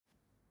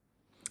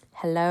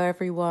Hello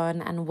everyone,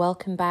 and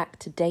welcome back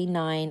to day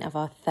 9 of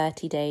our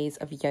 30 days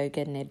of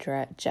Yoga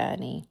Nidra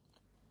journey.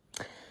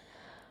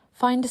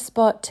 Find a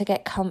spot to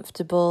get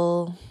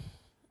comfortable,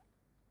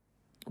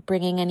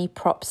 bringing any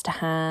props to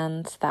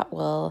hand that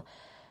will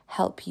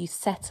help you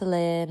settle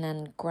in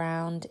and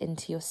ground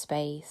into your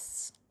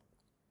space.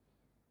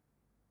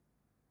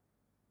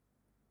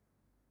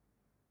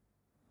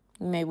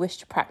 You may wish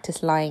to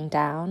practice lying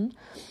down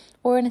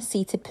or in a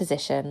seated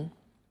position,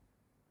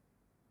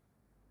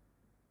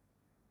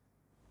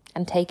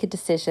 and take a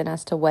decision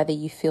as to whether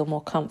you feel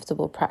more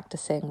comfortable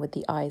practicing with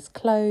the eyes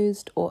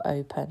closed or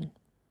open.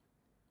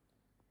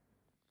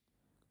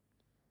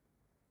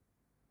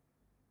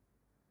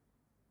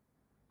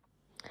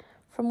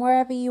 From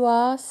wherever you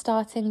are,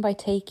 starting by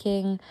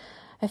taking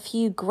a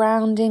few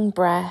grounding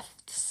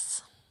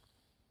breaths,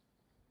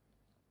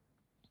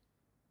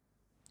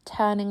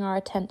 turning our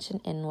attention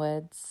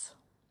inwards,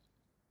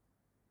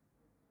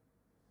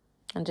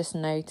 and just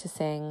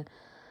noticing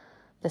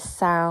the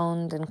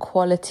sound and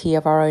quality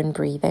of our own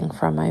breathing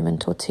for a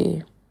moment or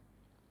two.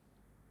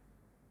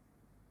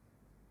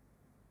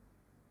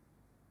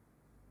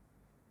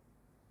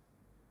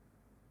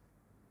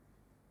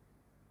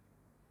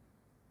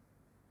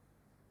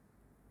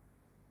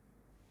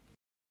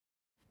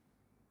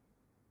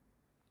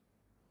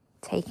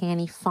 Taking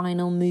any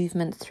final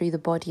movement through the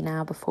body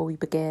now before we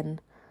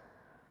begin.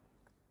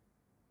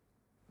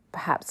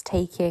 Perhaps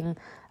taking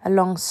a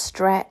long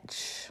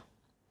stretch,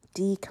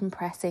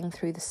 decompressing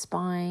through the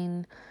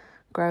spine,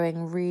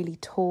 growing really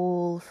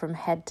tall from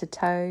head to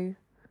toe.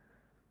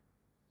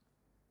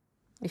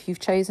 If you've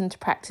chosen to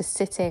practice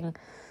sitting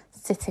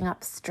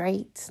up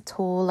straight,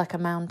 tall like a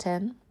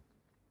mountain.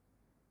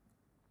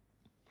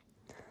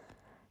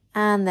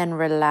 And then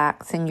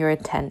relaxing your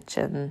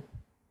attention,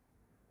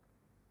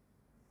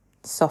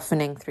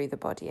 softening through the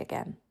body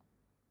again.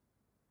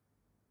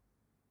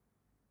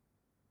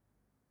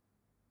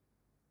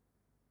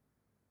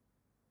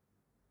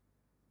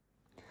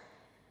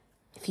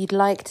 If you'd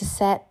like to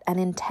set an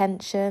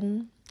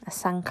intention, a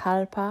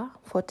sankalpa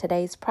for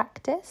today's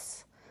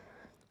practice,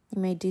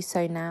 you may do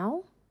so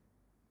now.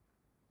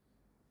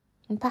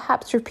 And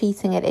perhaps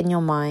repeating it in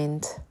your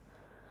mind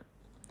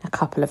a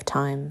couple of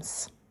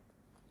times.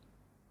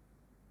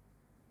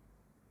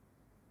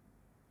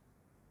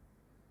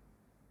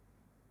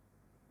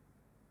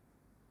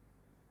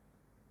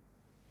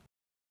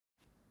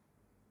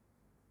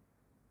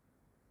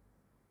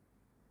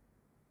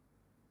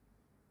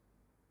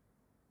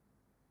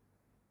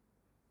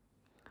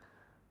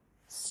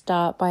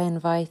 Start by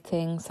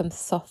inviting some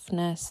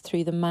softness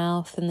through the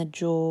mouth and the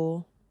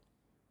jaw,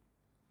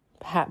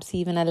 perhaps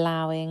even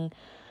allowing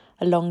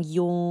a long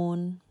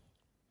yawn.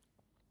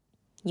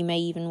 You may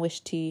even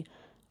wish to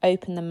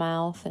open the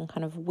mouth and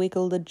kind of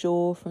wiggle the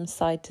jaw from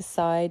side to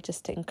side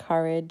just to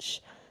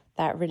encourage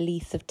that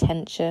release of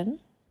tension.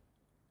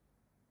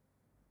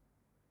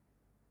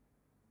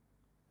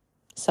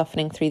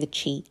 Softening through the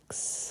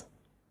cheeks,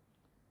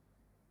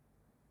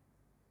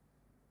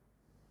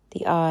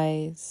 the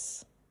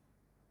eyes,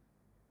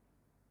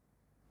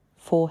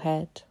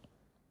 forehead,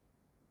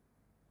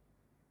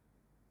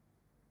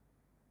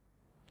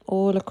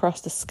 all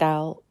across the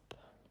scalp,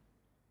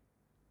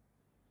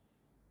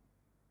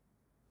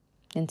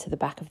 into the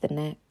back of the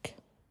neck,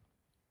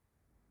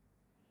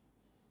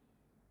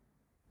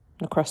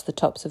 across the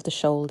tops of the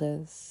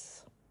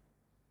shoulders,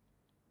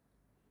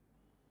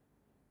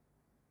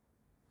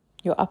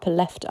 your upper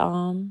left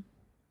arm,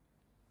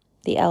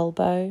 the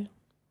elbow,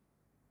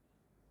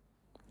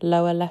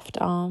 lower left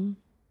arm,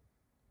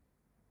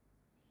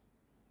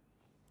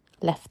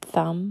 left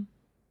thumb,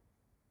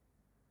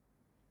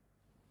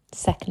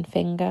 second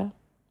finger,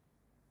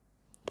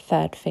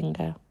 third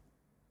finger,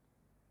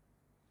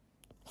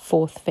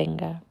 fourth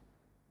finger,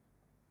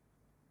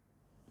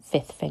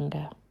 fifth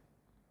finger,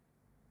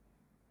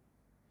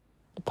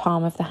 the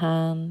palm of the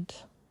hand,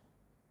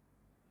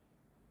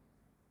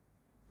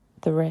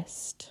 the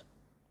wrist,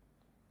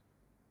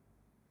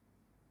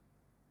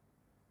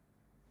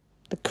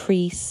 the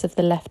crease of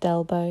the left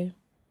elbow,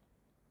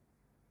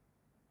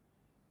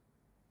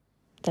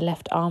 the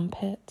left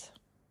armpit,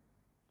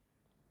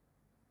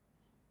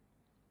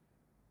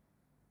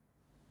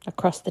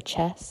 across the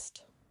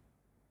chest,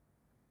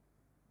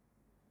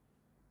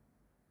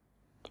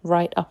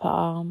 right upper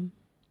arm,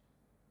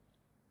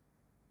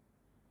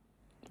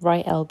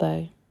 right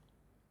elbow,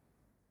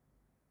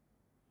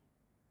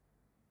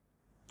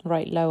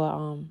 right lower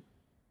arm,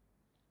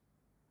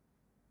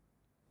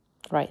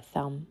 right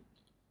thumb,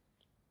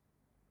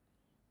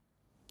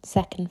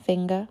 second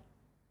finger,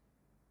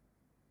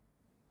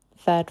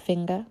 third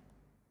finger,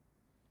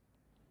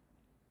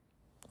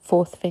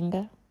 fourth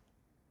finger,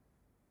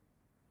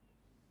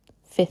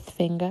 fifth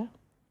finger,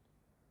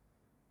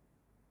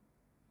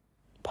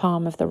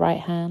 palm of the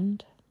right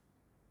hand,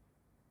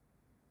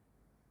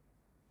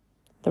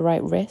 the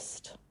right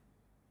wrist,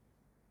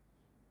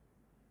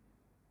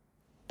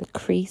 the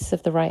crease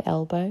of the right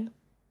elbow,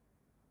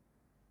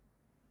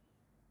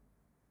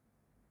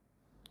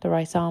 the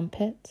right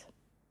armpit,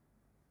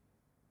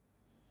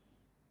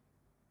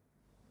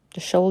 the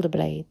shoulder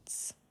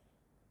blades,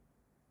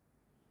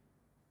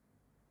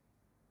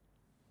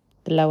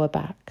 the lower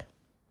back,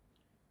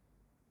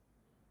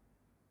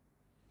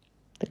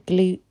 the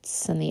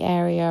glutes and the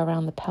area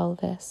around the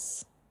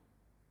pelvis,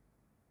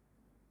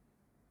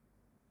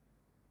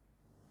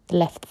 the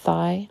left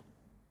thigh,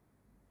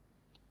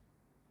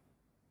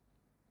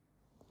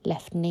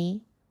 left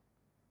knee,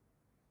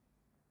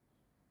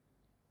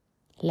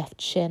 left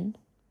shin,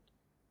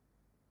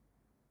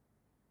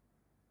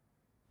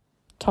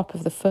 top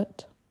of the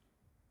foot,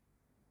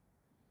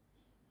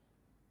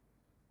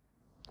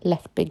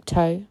 left big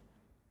toe,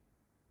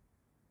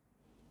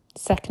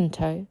 second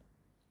toe,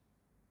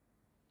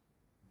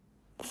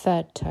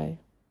 third toe,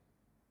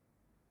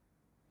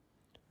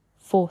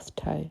 fourth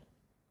toe,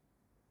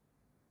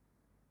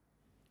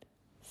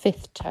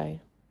 fifth toe,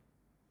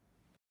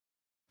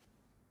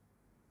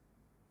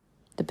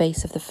 the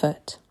base of the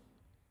foot,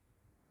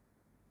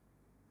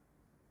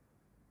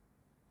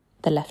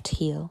 the left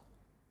heel,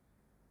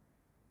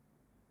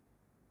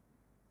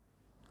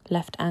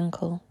 left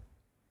ankle,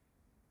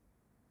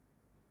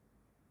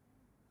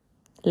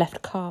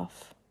 left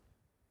calf,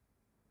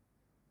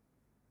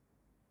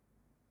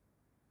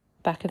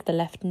 back of the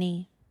left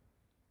knee,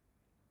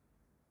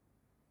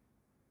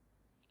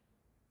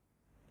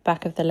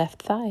 back of the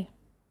left thigh,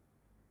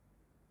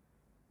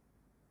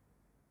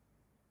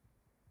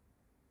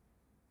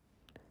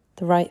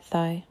 the right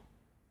thigh,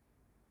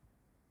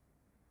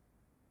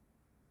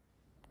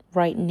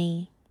 right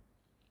knee,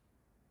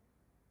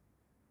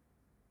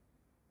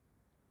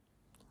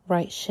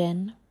 right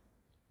shin,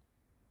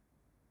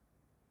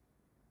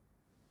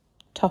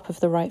 top of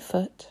the right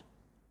foot,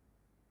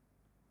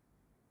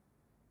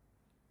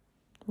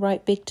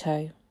 right big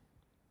toe,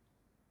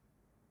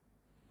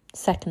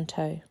 second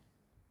toe,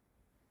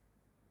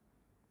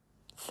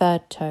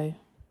 third toe,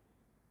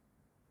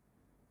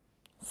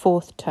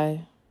 fourth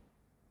toe,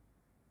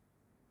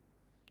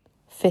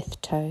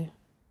 fifth toe,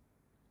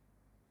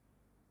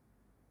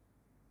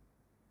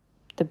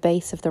 the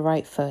base of the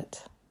right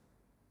foot,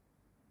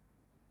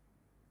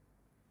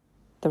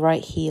 the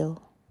right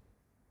heel,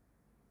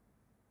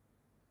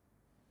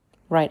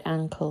 right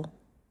ankle,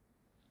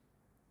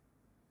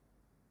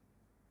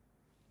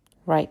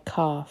 right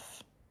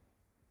calf,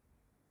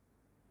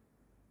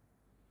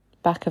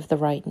 back of the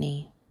right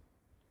knee,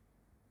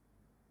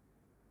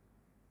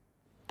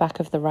 back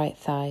of the right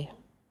thigh,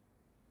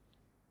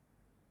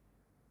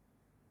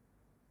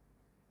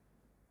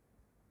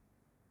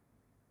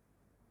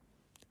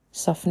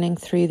 softening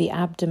through the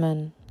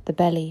abdomen, the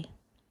belly,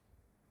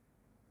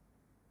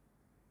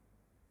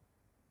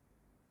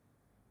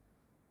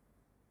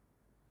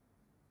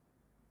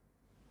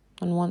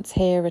 and once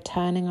here,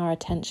 returning our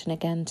attention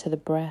again to the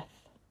breath,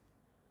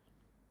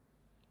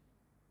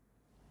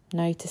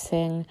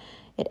 noticing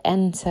it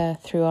enter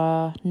through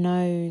our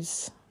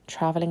nose,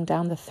 traveling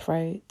down the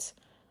throat,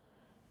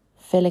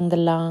 filling the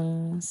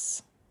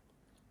lungs,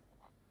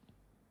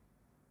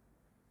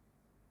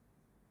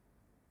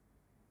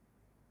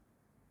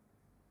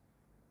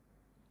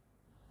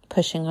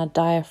 pushing our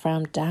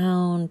diaphragm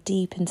down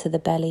deep into the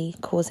belly,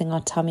 causing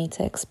our tummy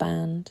to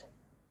expand.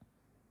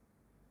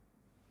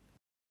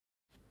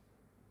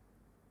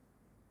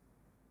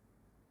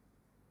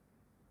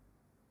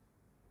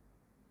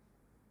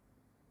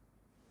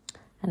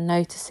 And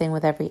noticing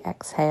with every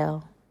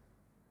exhale,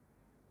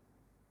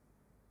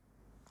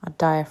 our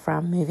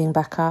diaphragm moving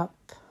back up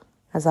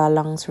as our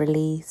lungs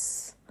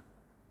release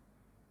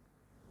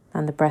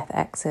and the breath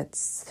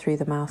exits through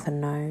the mouth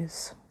and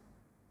nose.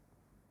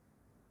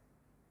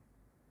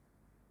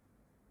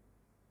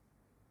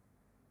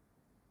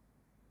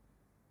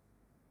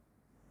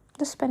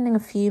 Just spending a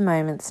few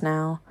moments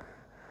now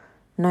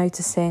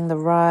noticing the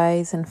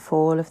rise and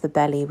fall of the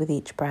belly with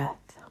each breath.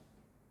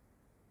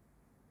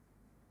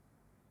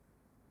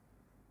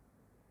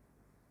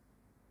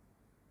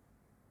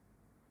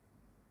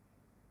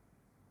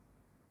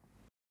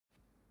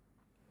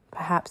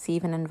 Perhaps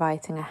even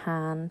inviting a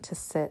hand to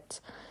sit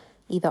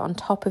either on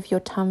top of your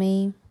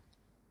tummy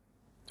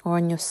or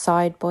on your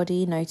side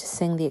body,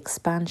 noticing the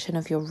expansion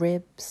of your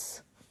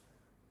ribs.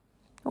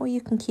 Or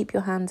you can keep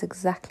your hands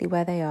exactly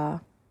where they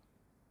are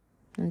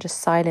and just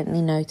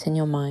silently note in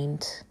your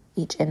mind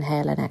each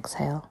inhale and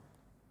exhale.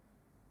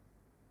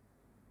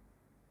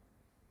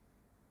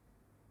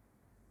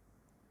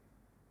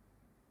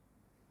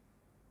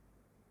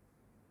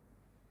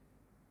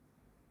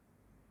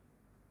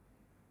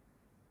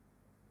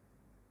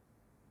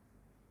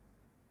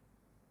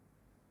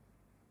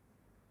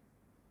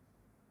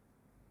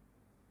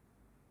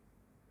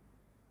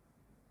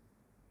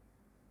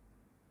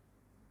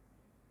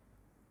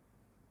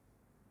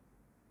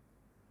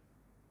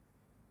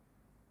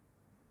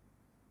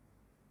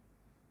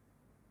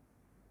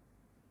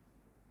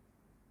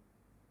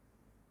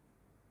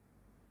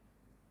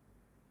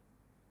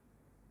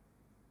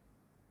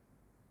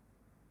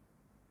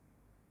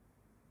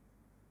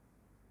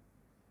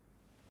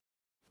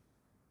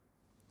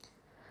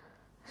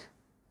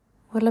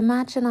 We'll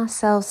imagine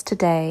ourselves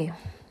today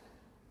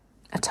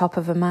atop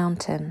of a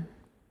mountain.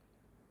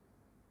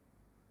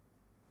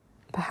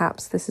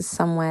 Perhaps this is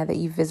somewhere that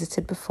you've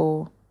visited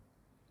before,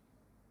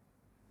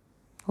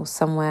 or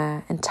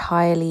somewhere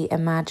entirely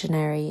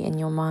imaginary in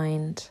your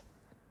mind.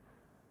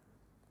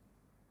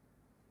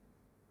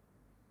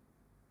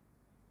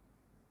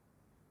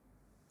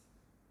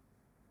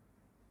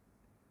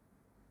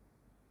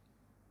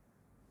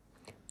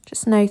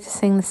 Just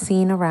noticing the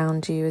scene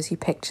around you as you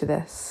picture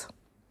this.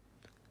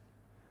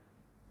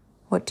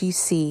 What do you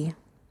see?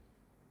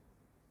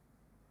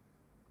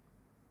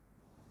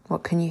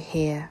 What can you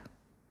hear?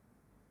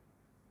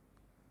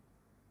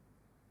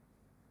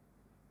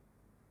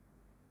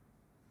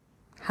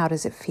 How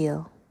does it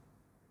feel?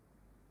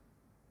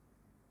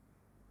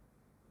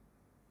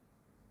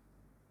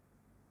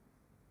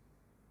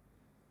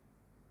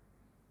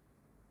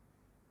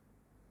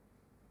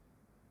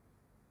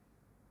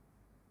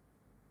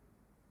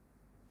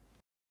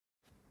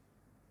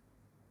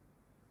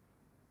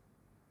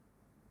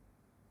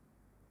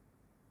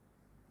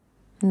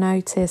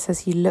 Notice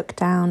as you look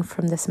down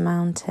from this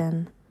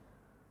mountain,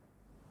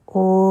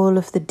 all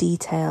of the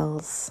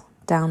details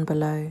down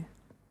below.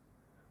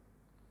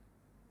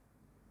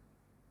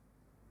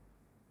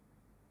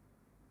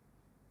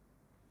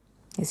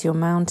 Is your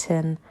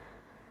mountain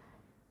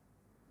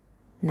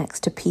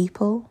next to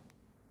people?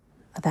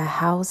 Are there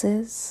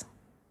houses?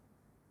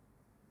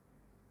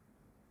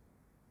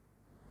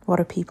 What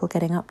are people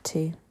getting up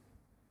to?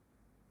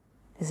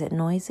 Is it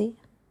noisy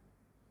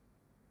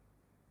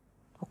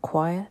or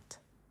quiet?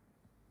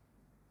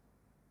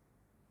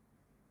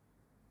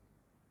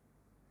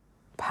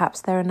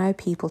 Perhaps there are no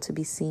people to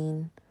be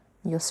seen.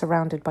 You're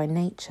surrounded by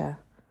nature.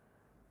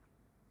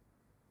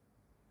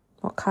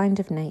 What kind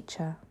of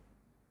nature?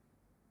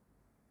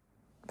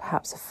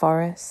 Perhaps a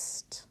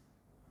forest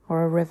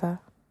or a river?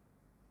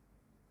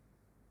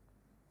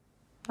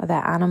 Are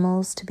there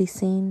animals to be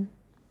seen?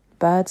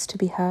 Birds to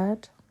be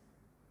heard?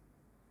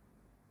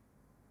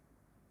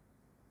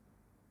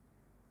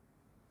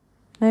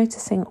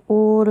 Noticing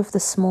all of the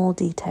small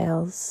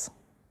details.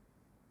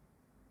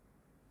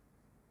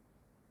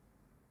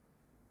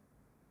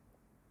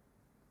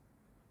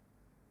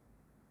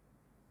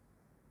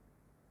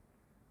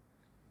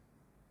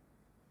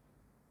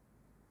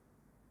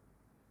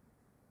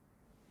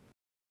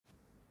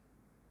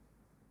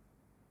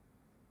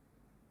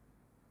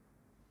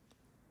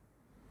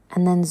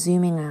 And then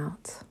zooming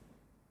out,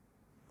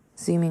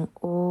 zooming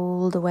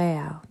all the way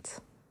out,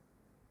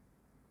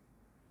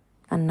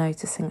 and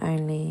noticing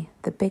only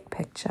the big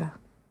picture,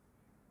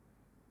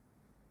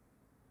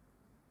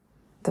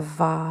 the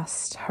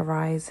vast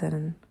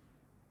horizon,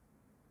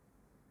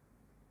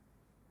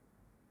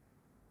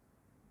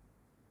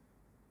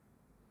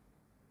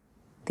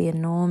 the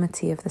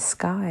enormity of the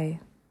sky.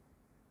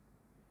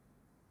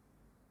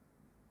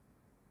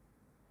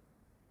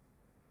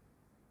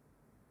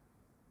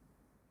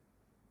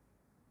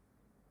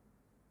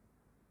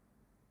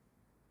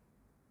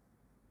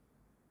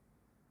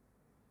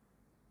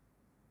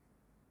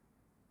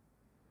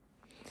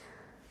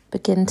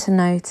 Begin to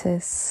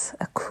notice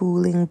a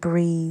cooling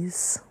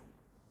breeze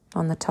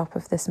on the top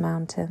of this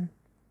mountain.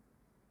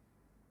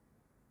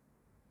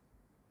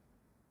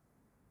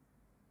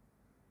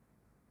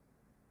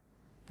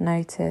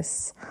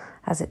 Notice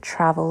as it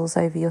travels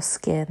over your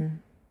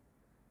skin,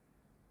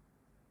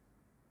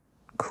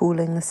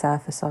 cooling the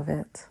surface of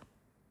it.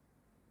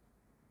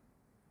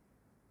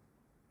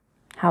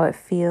 How it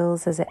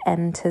feels as it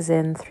enters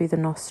in through the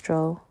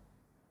nostril.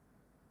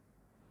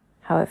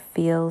 How it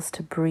feels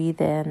to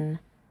breathe in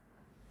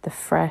the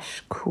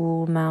fresh,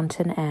 cool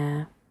mountain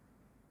air.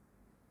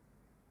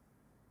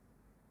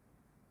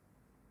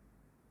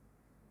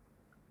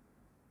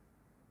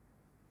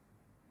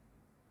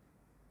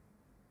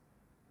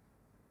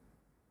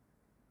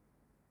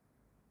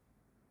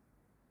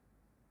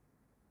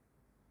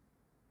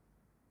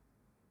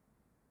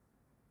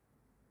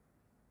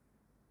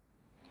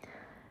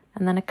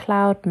 And then a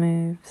cloud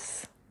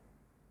moves,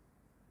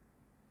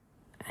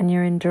 and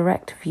you're in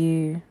direct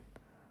view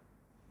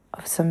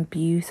of some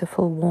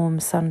beautiful warm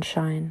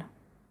sunshine.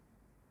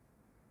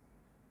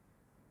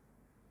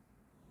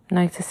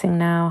 Noticing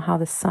now how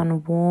the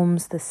sun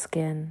warms the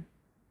skin.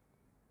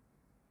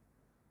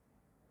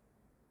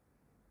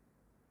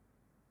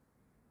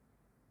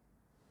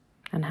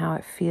 And how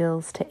it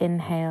feels to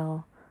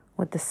inhale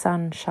with the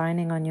sun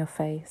shining on your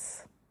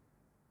face.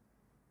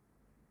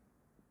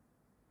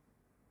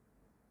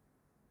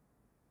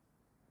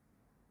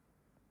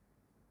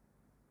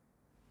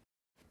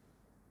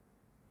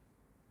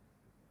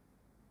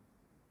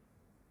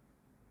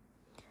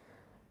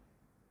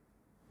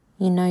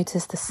 You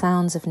notice the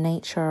sounds of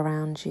nature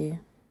around you.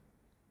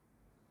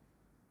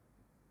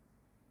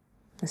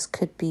 This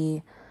could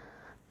be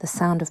the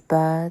sound of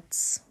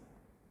birds,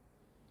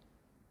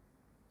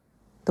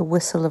 the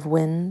whistle of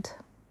wind,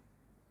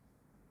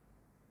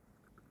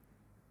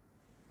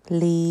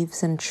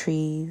 leaves and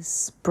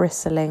trees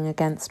bristling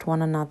against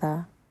one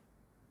another.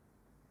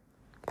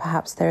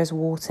 Perhaps there is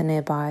water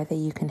nearby that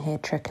you can hear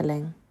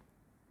trickling.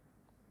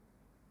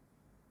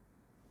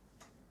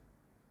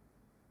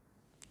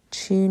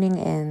 Tuning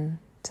in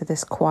to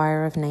this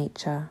choir of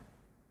nature.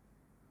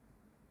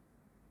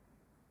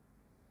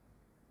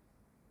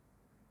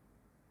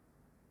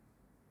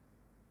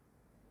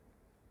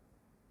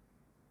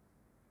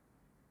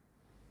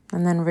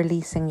 And then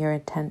releasing your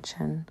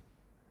attention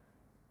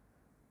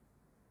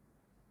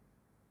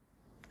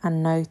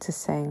and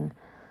noticing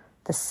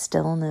the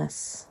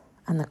stillness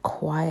and the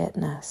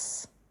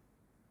quietness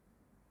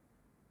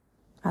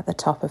at the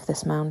top of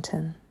this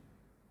mountain.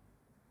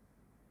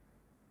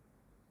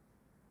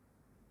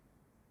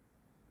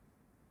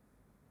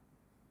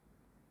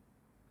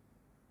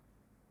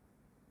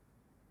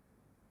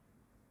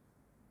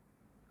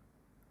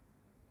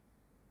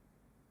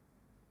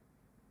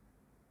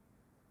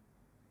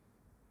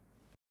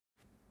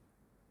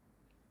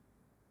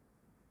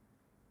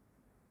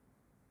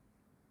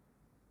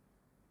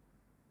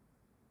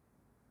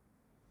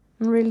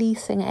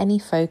 Releasing any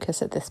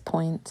focus at this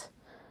point.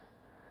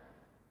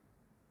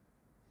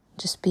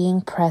 Just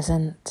being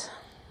present.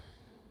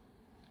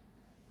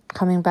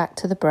 Coming back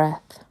to the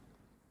breath.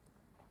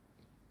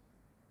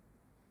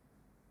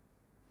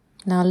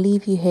 Now I'll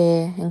leave you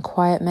here in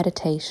quiet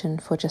meditation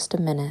for just a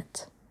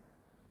minute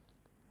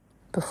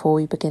before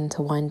we begin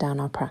to wind down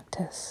our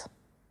practice.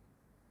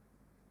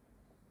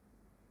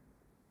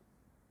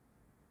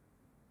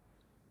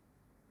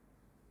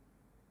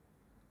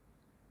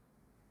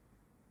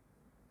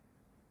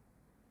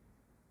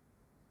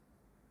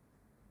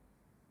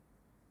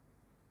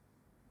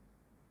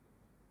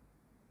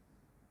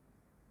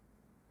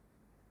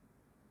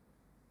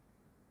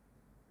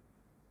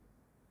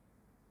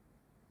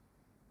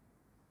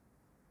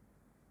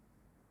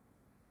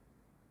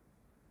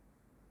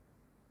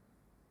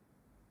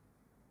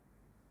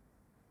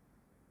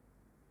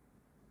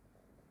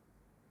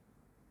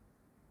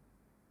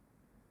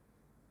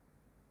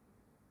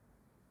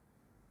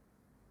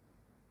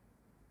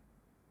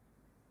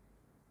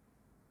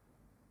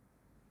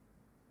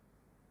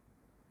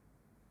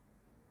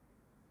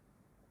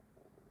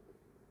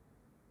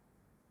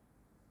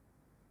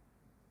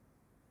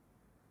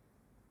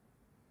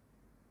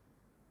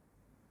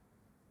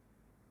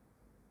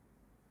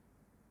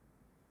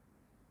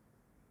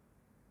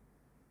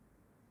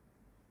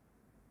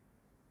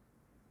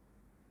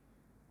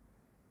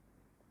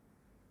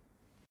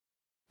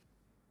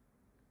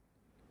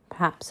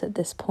 Perhaps at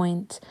this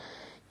point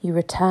you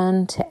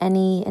return to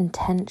any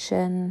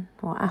intention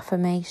or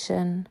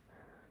affirmation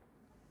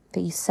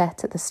that you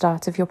set at the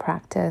start of your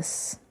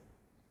practice.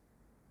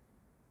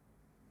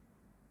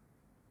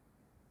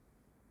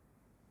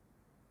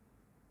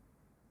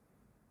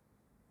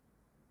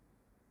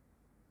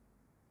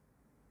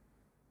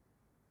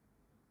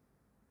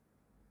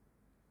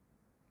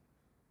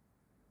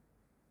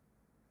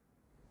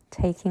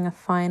 Taking a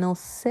final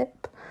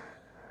sip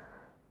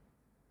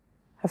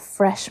of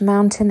fresh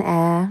mountain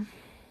air,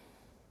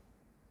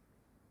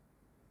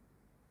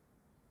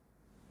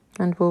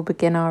 and we'll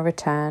begin our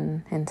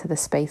return into the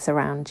space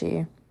around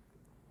you.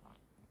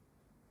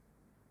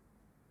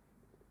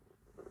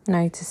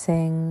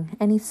 Noticing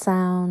any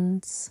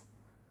sounds,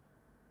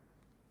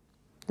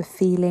 the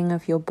feeling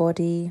of your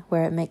body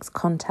where it makes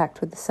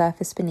contact with the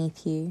surface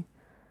beneath you,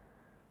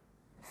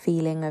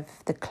 feeling of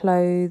the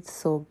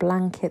clothes or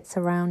blankets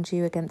around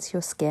you against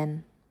your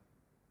skin.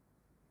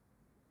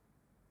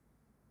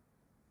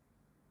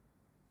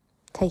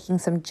 Taking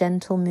some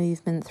gentle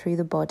movement through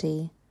the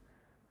body,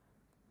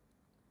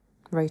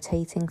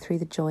 rotating through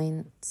the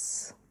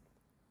joints,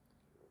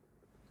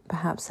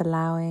 perhaps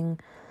allowing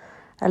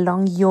a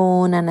long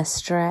yawn and a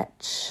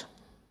stretch,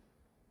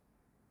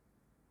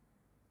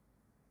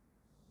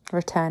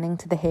 returning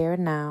to the here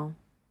and now,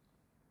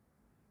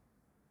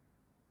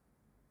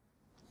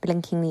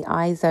 blinking the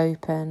eyes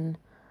open,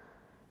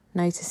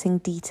 noticing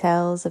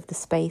details of the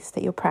space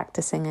that you're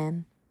practicing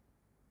in.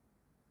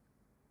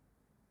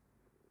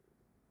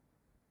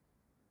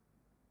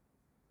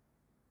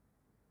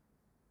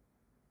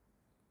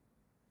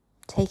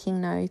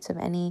 Taking note of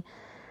any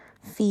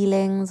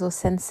feelings or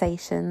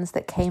sensations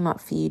that came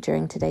up for you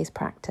during today's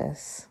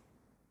practice.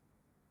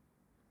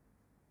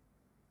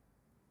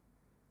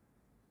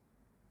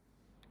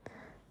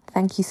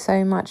 Thank you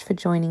so much for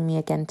joining me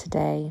again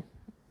today,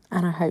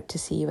 and I hope to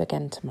see you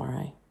again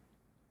tomorrow.